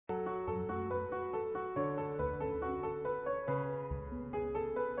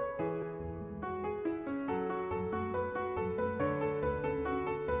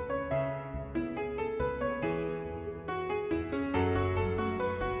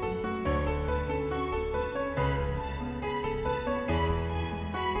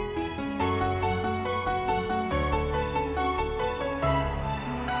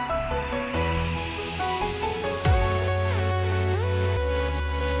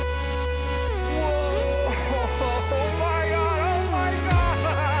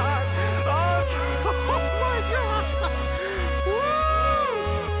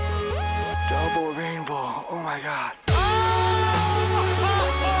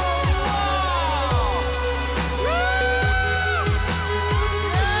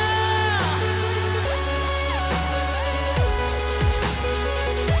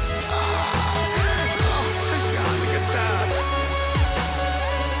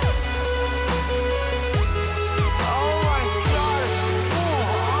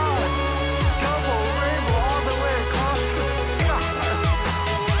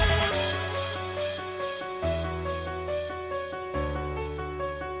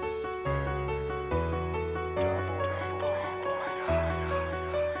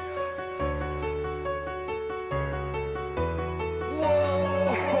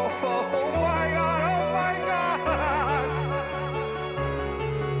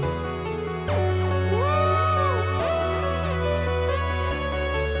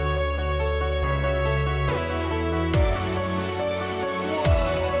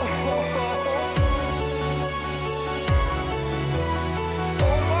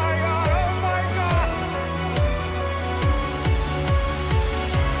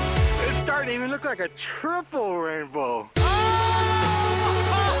like a triple rainbow.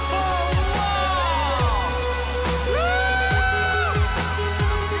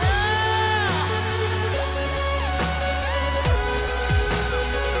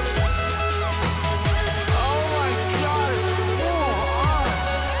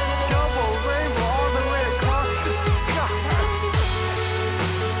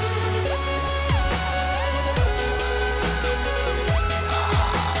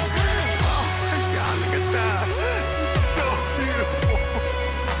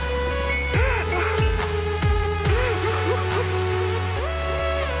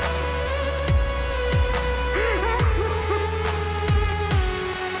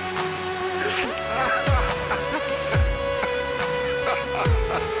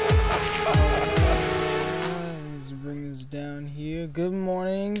 Down here. Good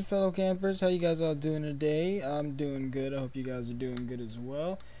morning, fellow campers. How you guys all doing today? I'm doing good. I hope you guys are doing good as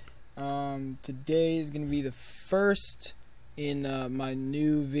well. Today is going to be the first in my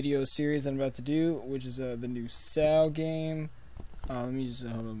new video series I'm about to do, which is the new Sal game. Let me just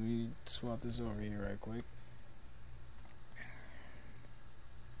hold on. Let me swap this over here right quick.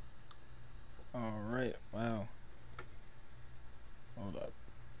 All right. Wow. Hold up.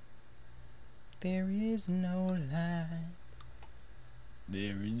 There is no light.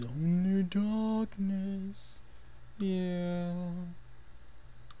 There is only darkness. Yeah.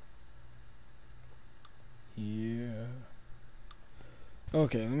 Yeah.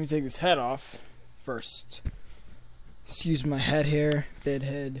 Okay, let me take this hat off first. Excuse my hat hair, bed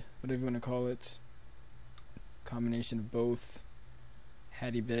head, whatever you want to call it. Combination of both.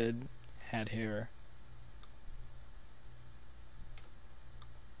 Hatty bed, hat hair.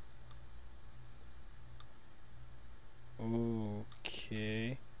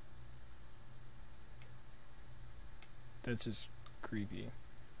 Okay. That's just creepy.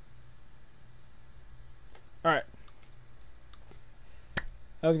 Alright.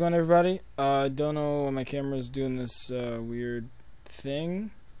 How's it going, everybody? I don't know why my camera's doing this weird thing,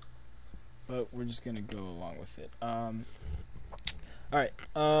 but we're just gonna go along with it. Alright.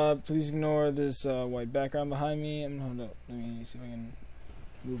 Please ignore this white background behind me. Hold up. Let me see if I can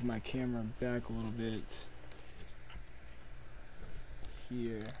move my camera back a little bit.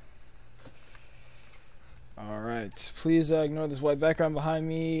 Here. Alright, please ignore this white background behind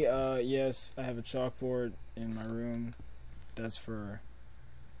me. Yes, I have a chalkboard in my room. That's for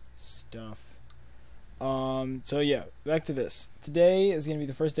stuff. So yeah, back to this. Today is going to be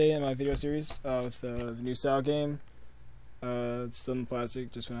the first day in my video series with the new Sal game. It's still in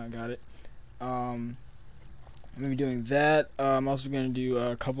plastic, just when I got it. I'm going to be doing that. I'm also going to do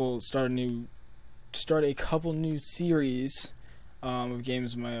start a couple new series of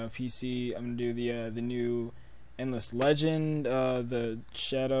games on my PC. I'm gonna do the new Endless Legend, the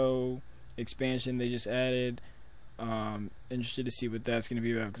Shadow expansion they just added. Interested to see what that's gonna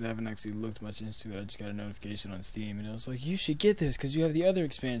be about because I haven't actually looked much into it. I just got a notification on Steam and it was like, you should get this because you have the other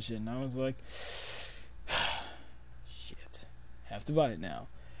expansion. And I was like, shit, have to buy it now.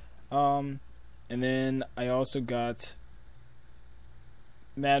 And then I also got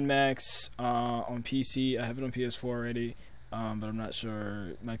Mad Max on PC. I have it on PS4 already. But I'm not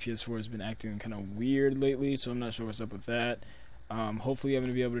sure. My PS4 has been acting kind of weird lately, so I'm not sure what's up with that. Hopefully I'm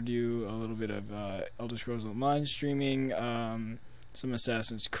going to be able to do a little bit of Elder Scrolls Online streaming, some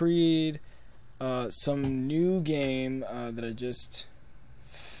Assassin's Creed, some new game that I just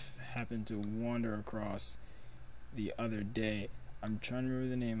happened to wander across the other day. I'm trying to remember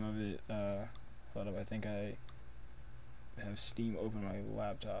the name of it. Hold up, I think I have Steam open on my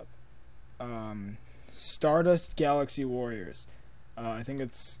laptop. Stardust Galaxy Warriors. I think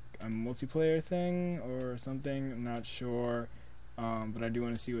it's a multiplayer thing or something. I'm not sure, but I do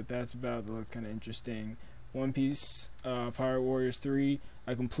want to see what that's about. That looks kind of interesting. One Piece Pirate Warriors 3.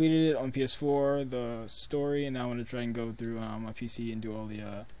 I completed it on PS4, the story, and now I want to try and go through my PC and do all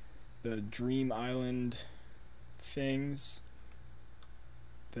the Dream Island things.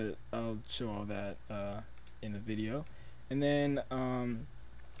 That I'll show all that in the video, and then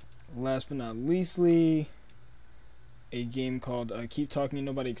last but not leastly, a game called Keep Talking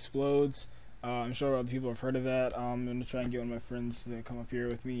Nobody Explodes. I'm sure other people have heard of that. I'm going to try and get one of my friends to come up here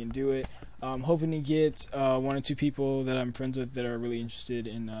with me and do it. I'm hoping to get one or two people that I'm friends with that are really interested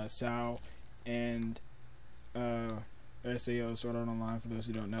in Sal and SAO, Sword Art Online, for those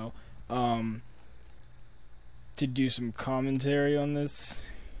who don't know, to do some commentary on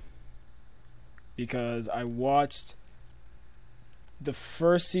this, because I watched the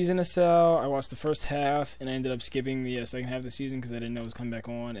first season of Sal. I watched the first half, and I ended up skipping the second half of the season because I didn't know it was coming back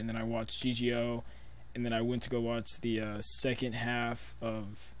on. And then I watched GGO, and then I went to go watch the second half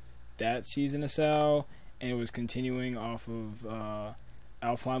of that season of SAO, and it was continuing off of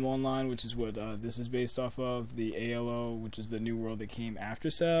Alfheim Online, which is what this is based off of, the ALO, which is the new world that came after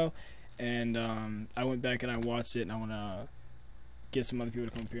SAO. And I went back and I watched it, and I want to get some other people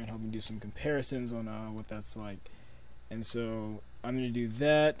to come up here and help me do some comparisons on what that's like. And so I'm going to do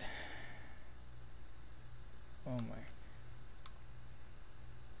that. Oh my.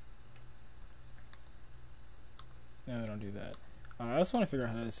 No, don't do that. I also want to figure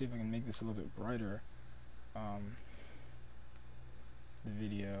out how to see if I can make this a little bit brighter. The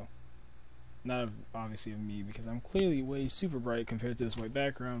video. Not of, obviously of me, because I'm clearly way super bright compared to this white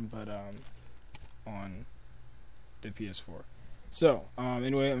background, but on the PS4. So,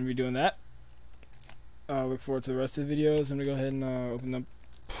 anyway, I'm going to be doing that. Look forward to the rest of the videos. I'm going to go ahead and open up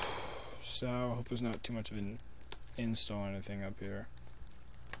So I hope there's not too much of an install or anything up here.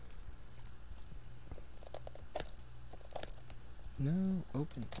 No,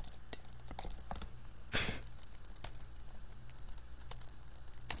 open.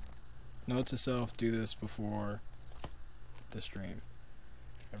 Note to self, do this before the stream.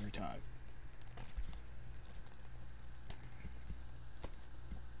 Every time.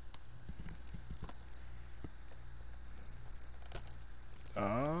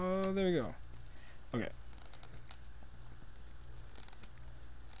 Oh, there we go. Okay.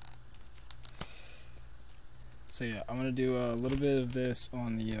 So yeah, I'm gonna do a little bit of this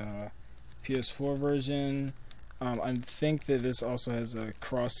on the PS4 version. I think that this also has a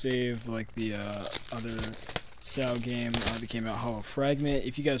cross save like the other SAO game that came out, Hollow Fragment.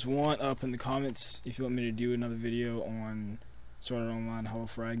 If you guys want, up in the comments, if you want me to do another video on Sword Art Online Hollow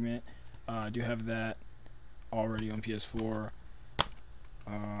Fragment, I do have that already on PS4.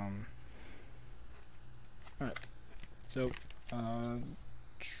 Alright, so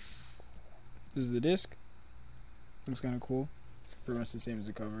this is the disc. Looks kind of cool. Pretty much the same as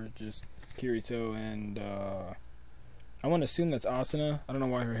the cover, just Kirito and I want to assume that's Asuna. I don't know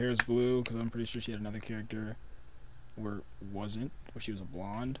why her hair is blue, because I'm pretty sure she had another character where it wasn't, where she was a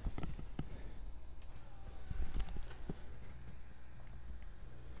blonde.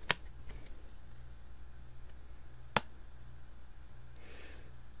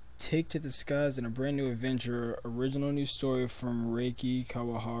 Take to the skies in a brand new adventure. Original new story from Reiki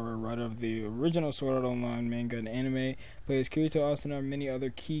Kawahara, writer of the original Sword Art Online manga and anime. Play as Kirito, Asuna, and many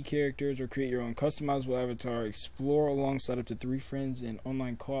other key characters, or create your own customizable avatar. Explore alongside up to 3 friends in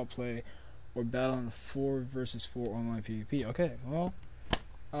online co-op play, or battle in 4 versus 4 online PvP. Okay, well,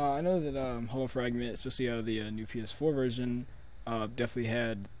 I know that Hollow Fragment, especially out of the new PS4 version, definitely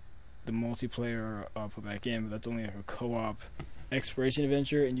had the multiplayer put back in, but that's only like a co-op exploration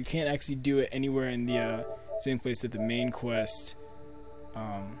adventure, and you can't actually do it anywhere in the same place that the main quest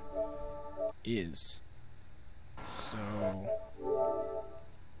is. So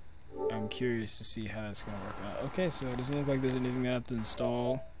I'm curious to see how that's gonna work out. Okay, so it doesn't look like there's anything I have to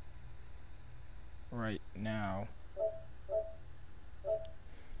install right now.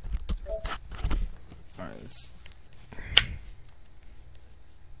 Alright, let's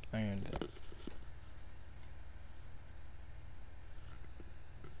I'm gonna do that.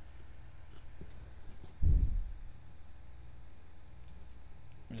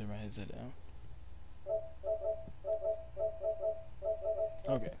 Turn my headset down.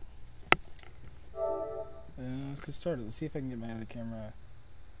 Okay. Let's get started. Let's see if I can get my other camera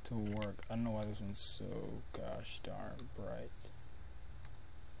to work. I don't know why this one's so gosh darn bright.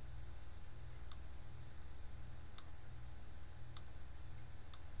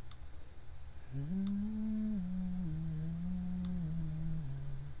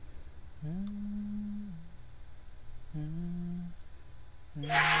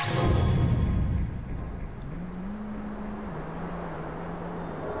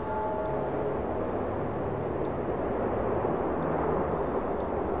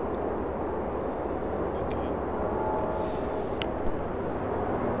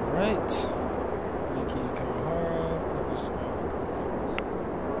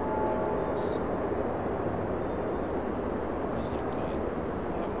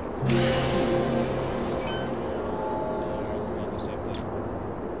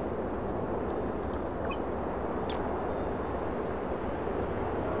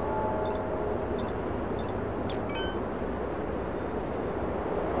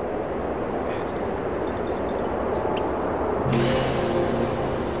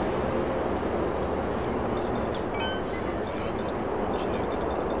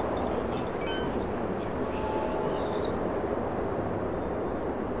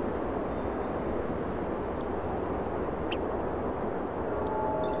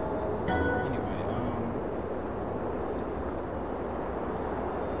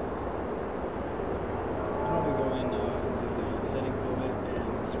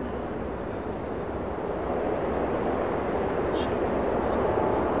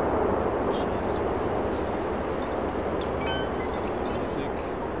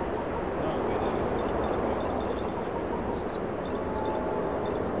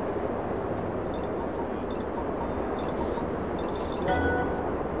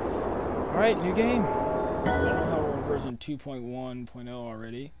 Alright, new game. I don't know how we're on version 2.1.0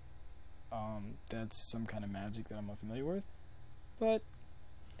 already. That's some kind of magic that I'm unfamiliar with. But,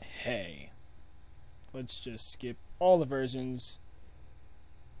 hey. Let's just skip all the versions.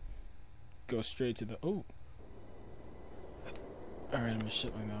 Go straight to the... Oh! Alright, I'm gonna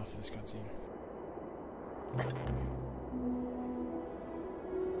shut my mouth for this cutscene.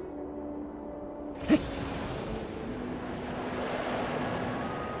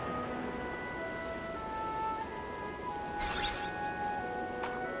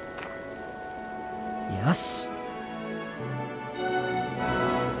 Yes.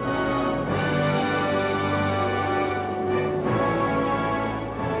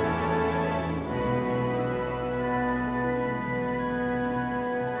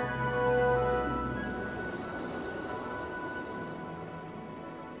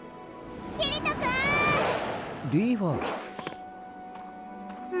リーは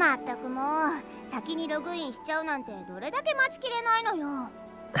まったくもう先にログインしちゃうなんてどれだけ待ちきれないのよ。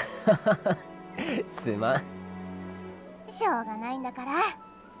すまん。しょうがないんだから。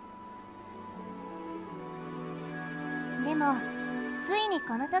でもついに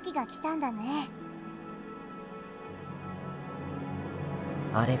この時が来たんだね。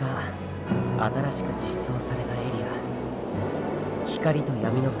あれが新しく実装されたエリア、光と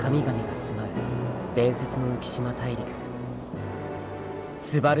闇の神々が住まう伝説の浮島大陸、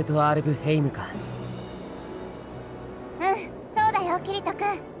スバルト・アルブヘイムか。うん、そうだよキリト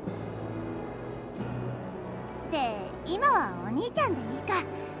君。で今はお兄ちゃんでいいか。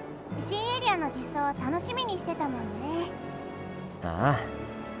新エリアの実装を楽しみにしてたもんね。あ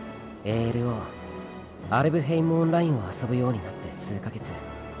あ、ALO アルブヘイムオンラインを遊ぶようになって数ヶ月。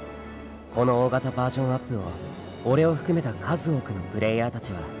この大型バージョンアップを俺を含めた数多くのプレイヤーた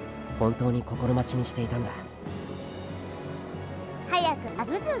ちは本当に心待ちにしていたんだ。早くう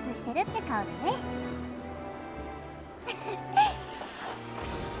ずうずしてるって顔だね。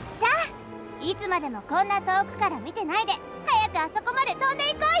さあ、いつまでもこんな遠くから見てないで早くあそこまで飛んで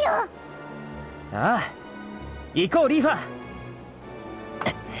いこうよ。ああ、行こうリーファ。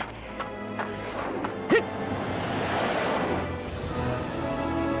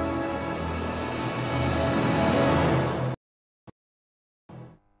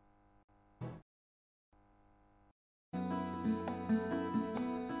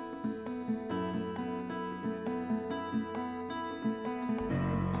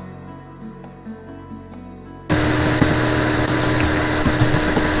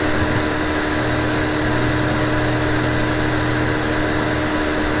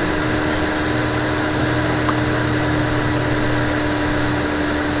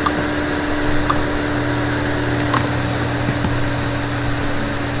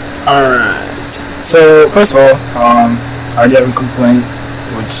Alright, so first of all, I already have a complaint,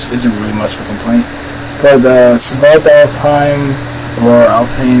 which isn't really much of a complaint, but Svartalfheim, or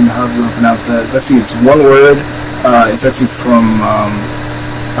Alfheim, however you pronounce that, it's one word. It's actually from,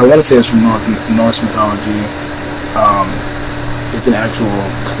 I want to say it's from Norse mythology. It's an actual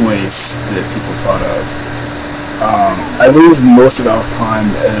place that people thought of. I believe most of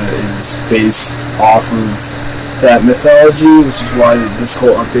Alfheim is based off of that mythology, which is why this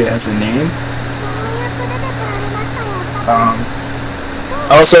whole update has a name.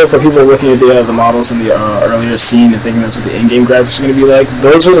 Also, for people looking at the models in the earlier scene and thinking that's what the in-game graphics are going to be like,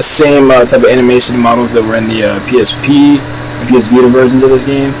 those are the same type of animation models that were in the PSP and PS Vita versions of this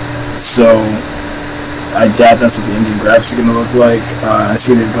game. So I doubt that's what the in-game graphics are going to look like. I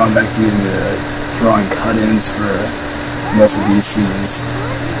see they've gone back to using drawing cut-ins for most of these scenes.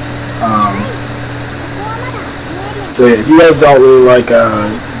 So yeah, if you guys don't really like,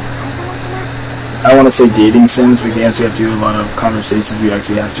 I want to say dating sims, but you actually have to do a lot of conversations. You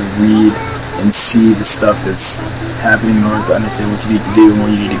actually have to read and see the stuff that's happening in order to understand what you need to do and where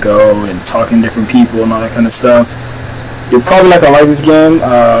you need to go, and talking to different people and all that kind of stuff. You're probably not going to like this game.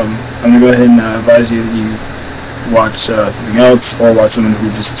 I'm going to go ahead and advise you that you watch something else, or watch someone who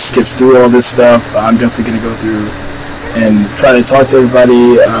just skips through all this stuff. I'm definitely going to go through and try to talk to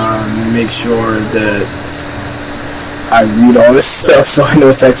everybody, make sure that I read all this stuff so I know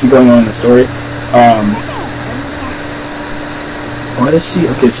what's actually going on in the story. What is she?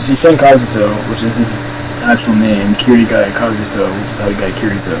 Okay, so she's saying Kazuto, which is his actual name, Kirigai Kazuto, which is how he got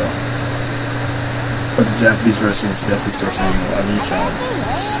Kirito. But the Japanese version is definitely still saying Anichan.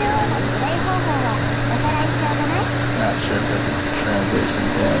 Not sure if that's a translation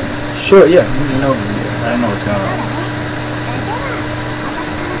thing. Sure, yeah, you know, I know what's going on.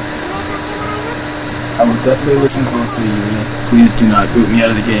 I will definitely listen closely, Yuri. Please do not boot me out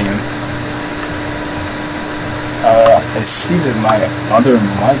of the game. I see that my other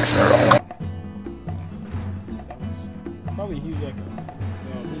mics are on. That was probably a huge echo. So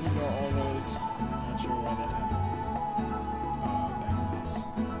please ignore all those. Not sure why that happened. Back to this.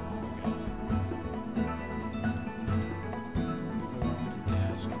 Okay. Hold on to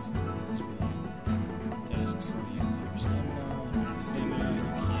dash. Dash is so easy. Your stamina, you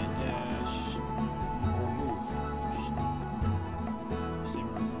can't dash or move.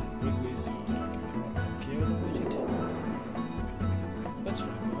 Stamina quickly, so I'm not gonna fuck. Okay, what would you do? Let's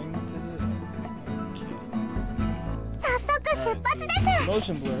try going to the. Okay.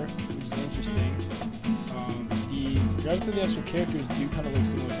 Motion blur, which is interesting. The graphics of the actual characters do kind of look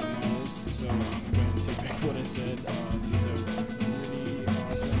similar to models, so I'm going to take back what I said. These are pretty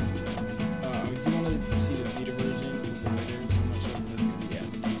awesome. I do want to see the Vita version a little bit later, so I'm not sure if that's going to be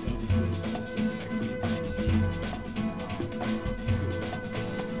as detailed as this. It's definitely not going to be a 1080p. Let's see what the looks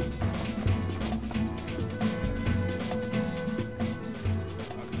like.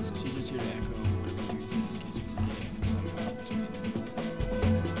 Okay, so she's just here to echo whatever you said in case you forget somehow between that.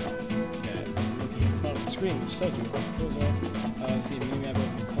 Looking at the bottom of the screen, which tells you what the controls are. See a mini-map up in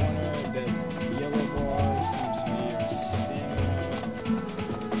the corner. That yellow bar seems to be your stamina.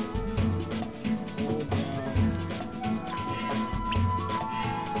 If you hold down.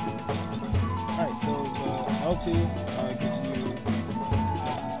 Alright, so the L2 gives you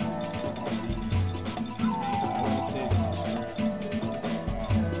access to all these things. I want to say this is for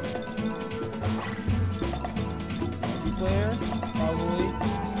multiplayer, probably,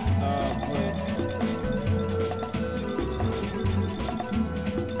 but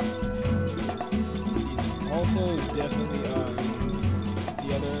it's also definitely the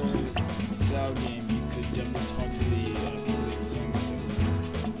other Sao game. You could definitely talk to the people that you're playing with.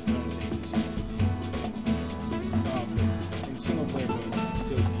 I don't say this because in single player mode, you can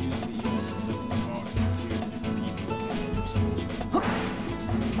still use the emotes and stuff to talk to the different people and tell them stuff that you want.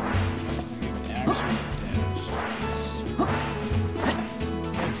 So you have an actual dash.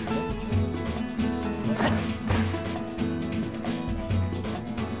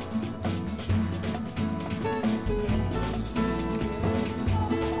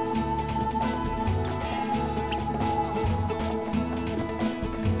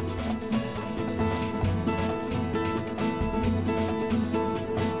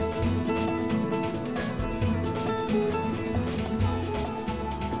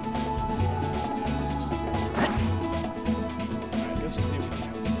 We'll see everything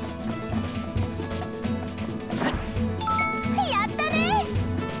else after we get into this. I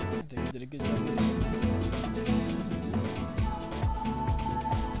think we did a good job getting this.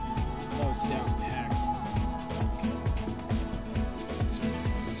 Oh, it's down packed. Okay. Search for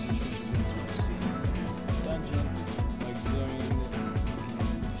the see it's in the dungeon. Like zoning, you can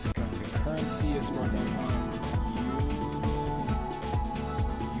discover the currency as far as I find.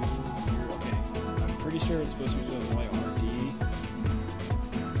 Okay. I'm pretty sure it's supposed to be with YRD.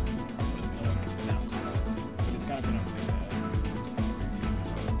 It's kind of pronounced like that.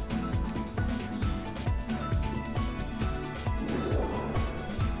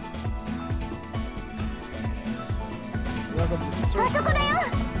 Okay, so if you walk up to the surface,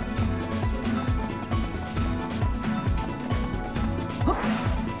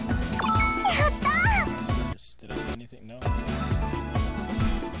 did I do anything? No. Okay,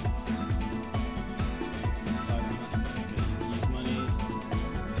 you can use money.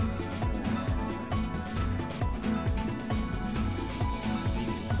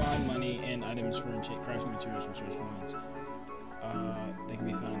 Money and items for crafting materials from source points. They can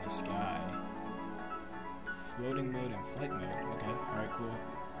be found in the sky. Floating mode and flight mode. Okay, alright, cool.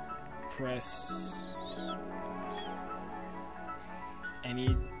 Press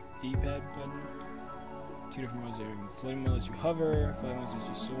any D-pad button. Two different modes there. Floating mode lets you hover, flight mode lets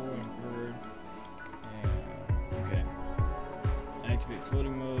you soar and bird. Okay. Activate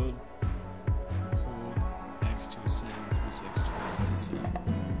floating mode. Hold X to ascend, press X to ascend.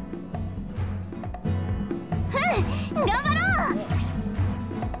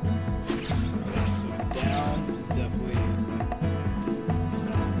 So down is definitely it's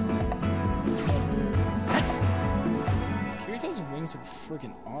cover. Kirito's wings are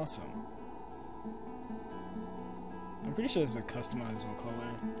freaking awesome. I'm pretty sure this is a customizable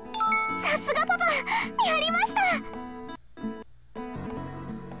color.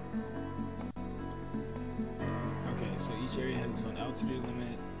 Okay, so each area has its own altitude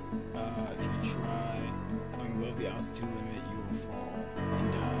limit. If you try going above the altitude limit, you will fall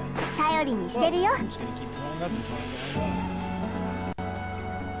and die. Well, I'm just gonna keep flying up until I fall and die.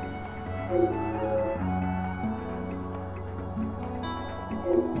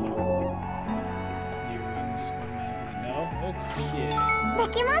 Your wings automatically で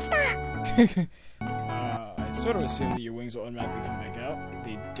きました。I sort of assume that your wings will automatically come back out.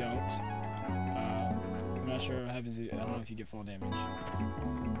 They don't. I'm not sure what happens. I don't know if you get fall damage.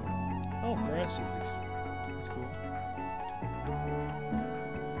 Oh, grass physics. That's cool.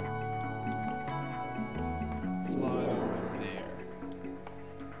 Fly over there.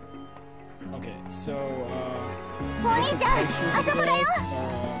 Okay, so most of the textures of the grass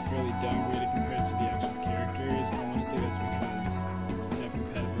are fairly downgraded compared to the actual characters. I want to say that's because they have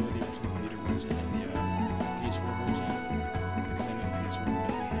compatibility between the Vita version and the PS4 version. Because I know the PS4 can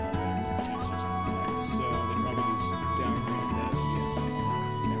definitely handle better textures than the X. So they probably just downgraded that so you have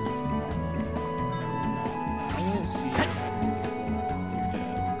everything from one. I'm gonna see what happens if you fall to your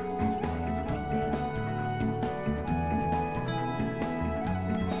death before I fall there.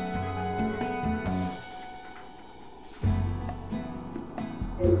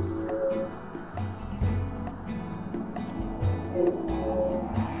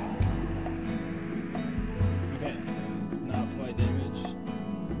 Okay, so not flight damage.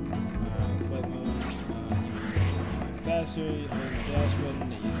 Flight mode. You can fly faster, you hold the dash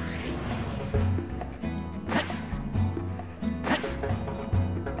button, it uses stamina.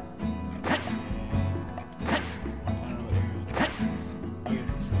 I guess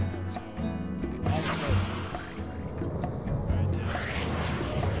it's fine. So, alright, dash just switch it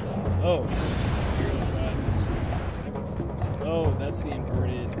up. Oh, aerial drive is. Oh, that's the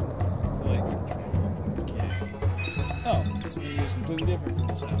inverted flight control. Okay. Oh, this menu is completely different from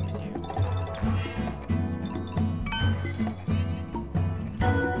this menu.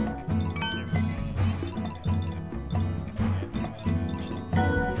 Never seen this. Okay, I think I have to change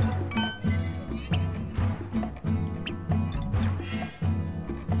that.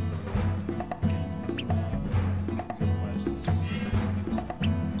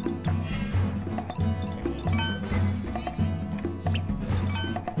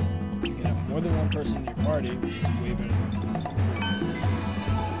 More than one person in your party, which is way better than before.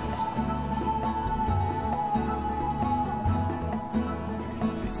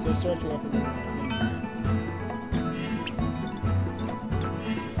 They still start you off at level 100.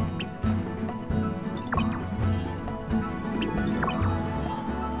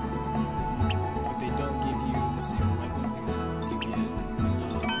 But they don't give you the same weapons. Like I said, you get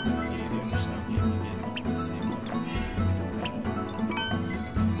the other side of the game, you get all the same weapons that you get to have.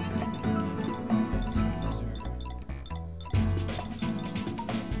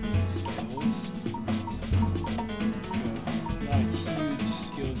 Skills. So it's not a huge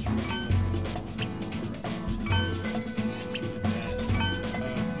skill tree like the for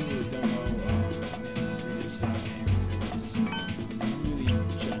people that don't know, in the previous game, there was a really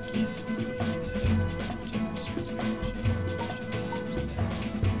gigantic skill tree that had pretty much every certain skill tree should have in there.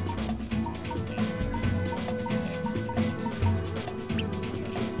 And you could get everything. I'm not sure what the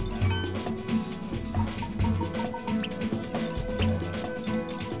maximum is, but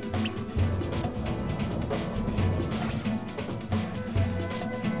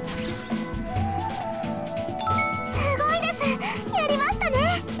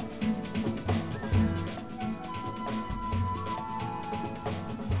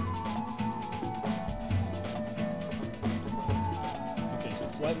so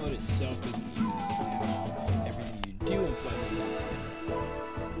flight mode itself doesn't use stamina, but everything you do in flight mode uses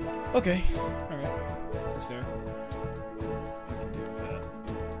stamina. Okay, alright, that's fair. We can deal with that.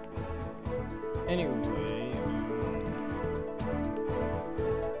 Anyway,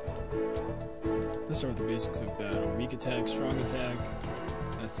 let's start with the basics of battle. Weak attack, strong attack.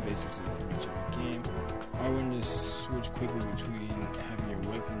 That's the basics of pretty much every game. I wouldn't just switch quickly between having your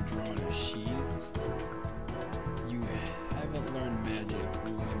weapon drawn or sheathed. You haven't learned magic,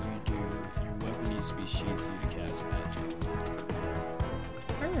 but when you do, your weapon needs to be sheathed for you to cast magic.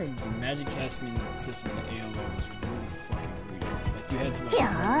 I remember the magic casting system in ALO was really fucking weird. Like, you had to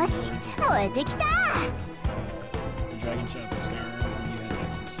like the dragon shot from Skyrim, and you had to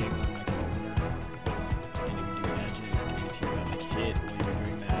actually save them like an order, and it would do magic, and if you got like hit while you were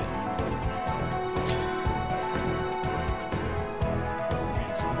doing that, it would be effective. Okay,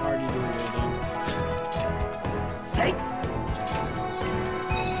 so how do you do wielding? This is a skill.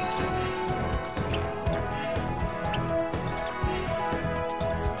 So,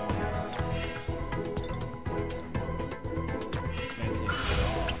 if I take it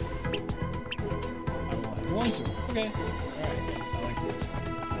off, I will have one sword. Okay, alright, I like this.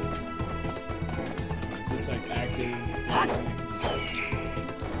 Okay, so is this like active? I can just like...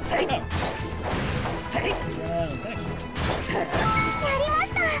 Oh! Just run around and attack shit.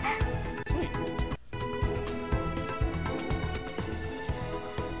 Sweet.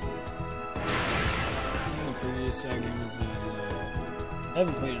 Previous game was I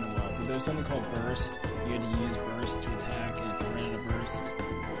haven't played in a while, but there was something called burst. You had to use burst to attack, and if you ran out of burst,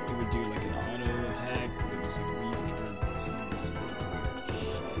 it would do like an auto attack. It was like weak or some weird shit.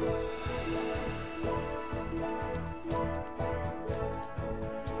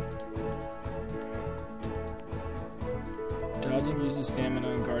 Dodging uses stamina,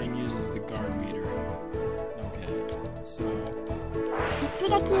 and guarding uses the guard meter. Okay, so. 一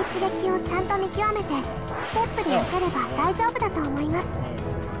撃一撃をちゃんと見極めてステップで受ければ大丈夫だと思います。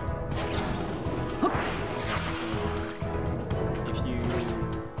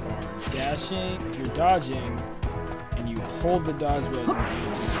So, if you're dodging, and you hold the dodge button, you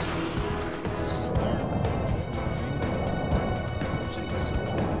just start flying, which is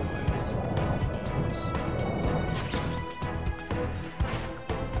cool, I suppose.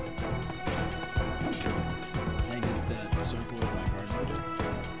 I guess that circle is my guard meter.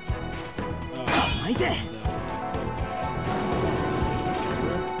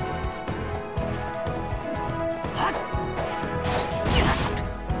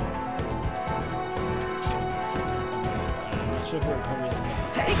 I'm not sure if it recovers if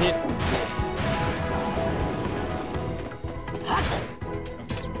I hit or get.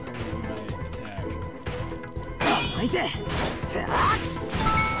 Okay, so it recovers from my attack. Okay.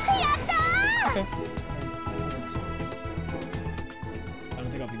 I don't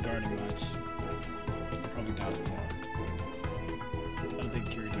think I'll be guarding much. I'll probably dodge more. I don't think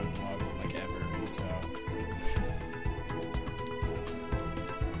Kirito would block like ever, and so.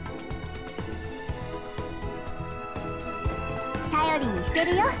頼りにして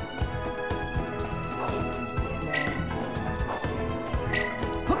るよ。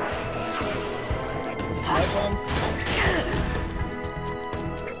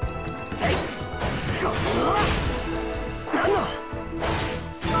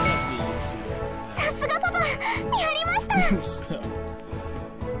さすがパパ、やりました。Stuff.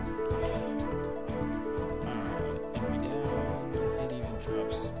 Enemy down. It even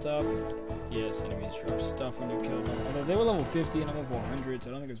drops stuff. Yes, enemies drop stuff when you kill them. Although they were level 50 and I'm level 100, so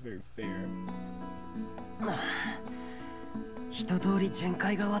I don't think it's very fair. 一通り巡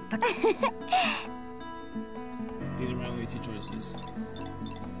回が終わった。 These are my only two choices.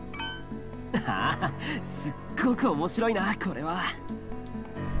 すっごく面白いな、これは。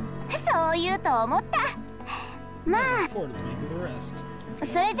そう言うと思った。まあ、そ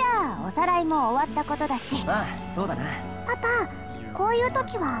れじゃあおさらいも終わったことだし。ああ、そうだな。パパ、こういう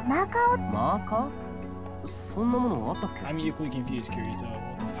時はマーカーを。マーカー？そんなものあったっけ？ I'm equally confused, Kirito.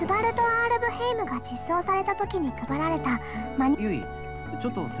 スバルト・アールブヘイムが実装された時に配られたマニュ。ゆい、ちょ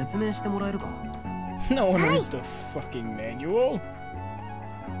っと説明してもらえるか？ No one reads the fucking manual.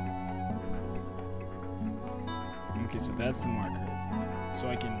 Okay, so that's the marker. So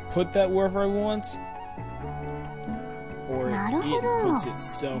I can put that wherever I want, or it puts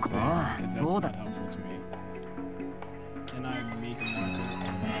itself there, because that's not helpful to me. Can I make a marker?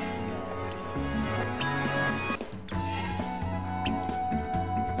 No. So.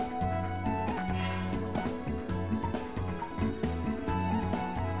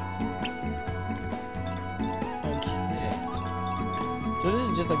 So this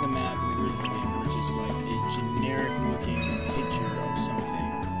is just like the map in the original game, where it's just like a generic-looking picture of something,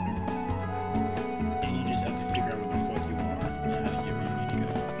 and you just have to figure out where the fuck you are and how to get where you need to go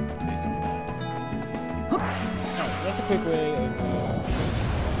based off that. Alright, that's a quick way of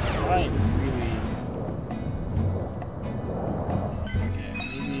I'm really okay.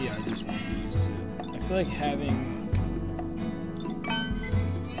 Maybe I just refuse to. I feel like having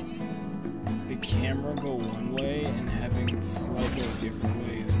the camera go one way and having flight go a different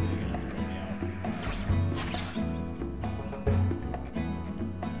way is really gonna throw me off.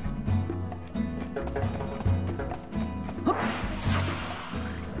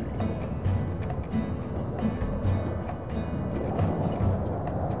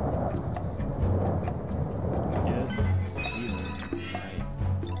 Yeah, that's feeling right.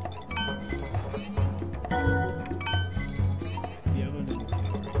 The other one didn't feel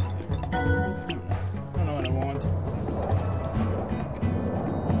great either. I don't know what I want.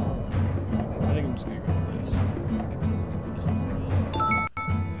 I think I'm just gonna go with this. This umbrella.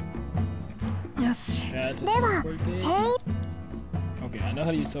 That's a teleport gate. Okay, I know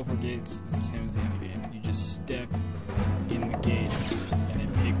how to use teleport gates. It's the same as the end game. You just step in the gates and then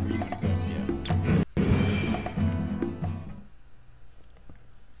pick where you want to go. Yeah.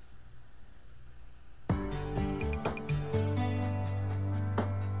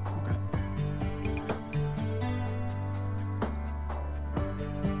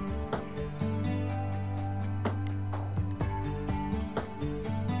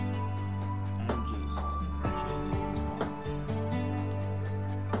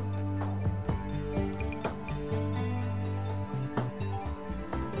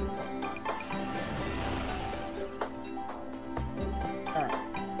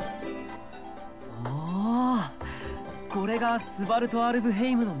 がスバルト・アルブヘ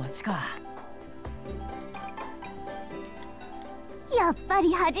イムの街か。やっぱ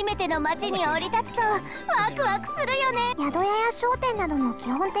り初めての街に降り立つとワクワクするよね。宿屋や商店などの基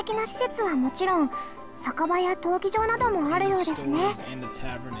本的な施設はもちろん、酒場や闘技場などもあるようですね。そ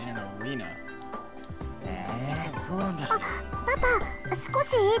うなんだ。パパ、少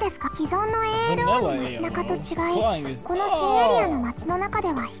しいいですか？既存の ALO の街中と違い、この新エリアの街の中で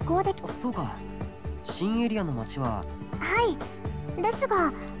は飛行でき。そうか。新エリアの街は。はい。です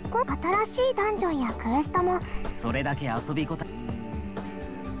が、新しいダンジョンやクエストも。それだけ遊び応え。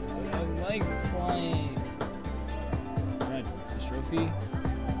I like flying. Alright, first trophy.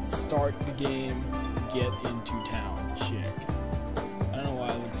 Start the game, get into town. Check. I don't know why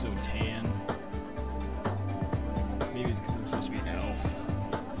I look so tan. Maybe it's because I'm supposed to be an elf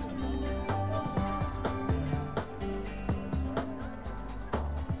or something.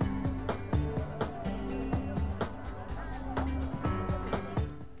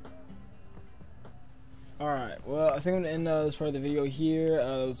 Alright, well, I think I'm going to end this part of the video here.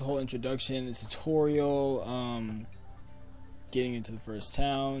 It was the whole introduction, the tutorial, getting into the first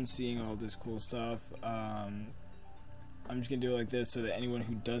town, seeing all this cool stuff. I'm just going to do it like this so that anyone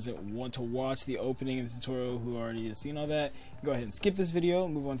who doesn't want to watch the opening of the tutorial, who already has seen all that, can go ahead and skip this video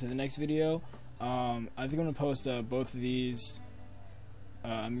and move on to the next video. I think I'm going to post both of these.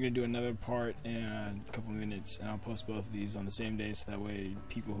 I'm going to do another part in a couple minutes, and I'll post both of these on the same day, so that way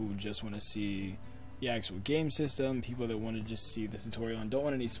people who just want to see the actual game system, people that want to just see the tutorial and don't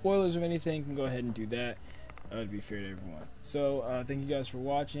want any spoilers or anything, can go ahead and do that. To be fair to everyone. So thank you guys for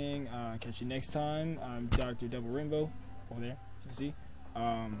watching. Catch you next time. I'm Dr. Double Rainbow over there, you can see.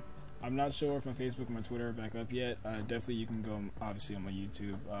 I'm not sure if my Facebook and my Twitter are back up yet. Definitely you can go obviously on my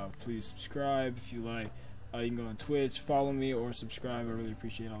YouTube. Please subscribe if you like. You can go on Twitch, follow me, or subscribe. I really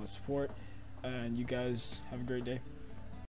appreciate all the support. And you guys have a great day.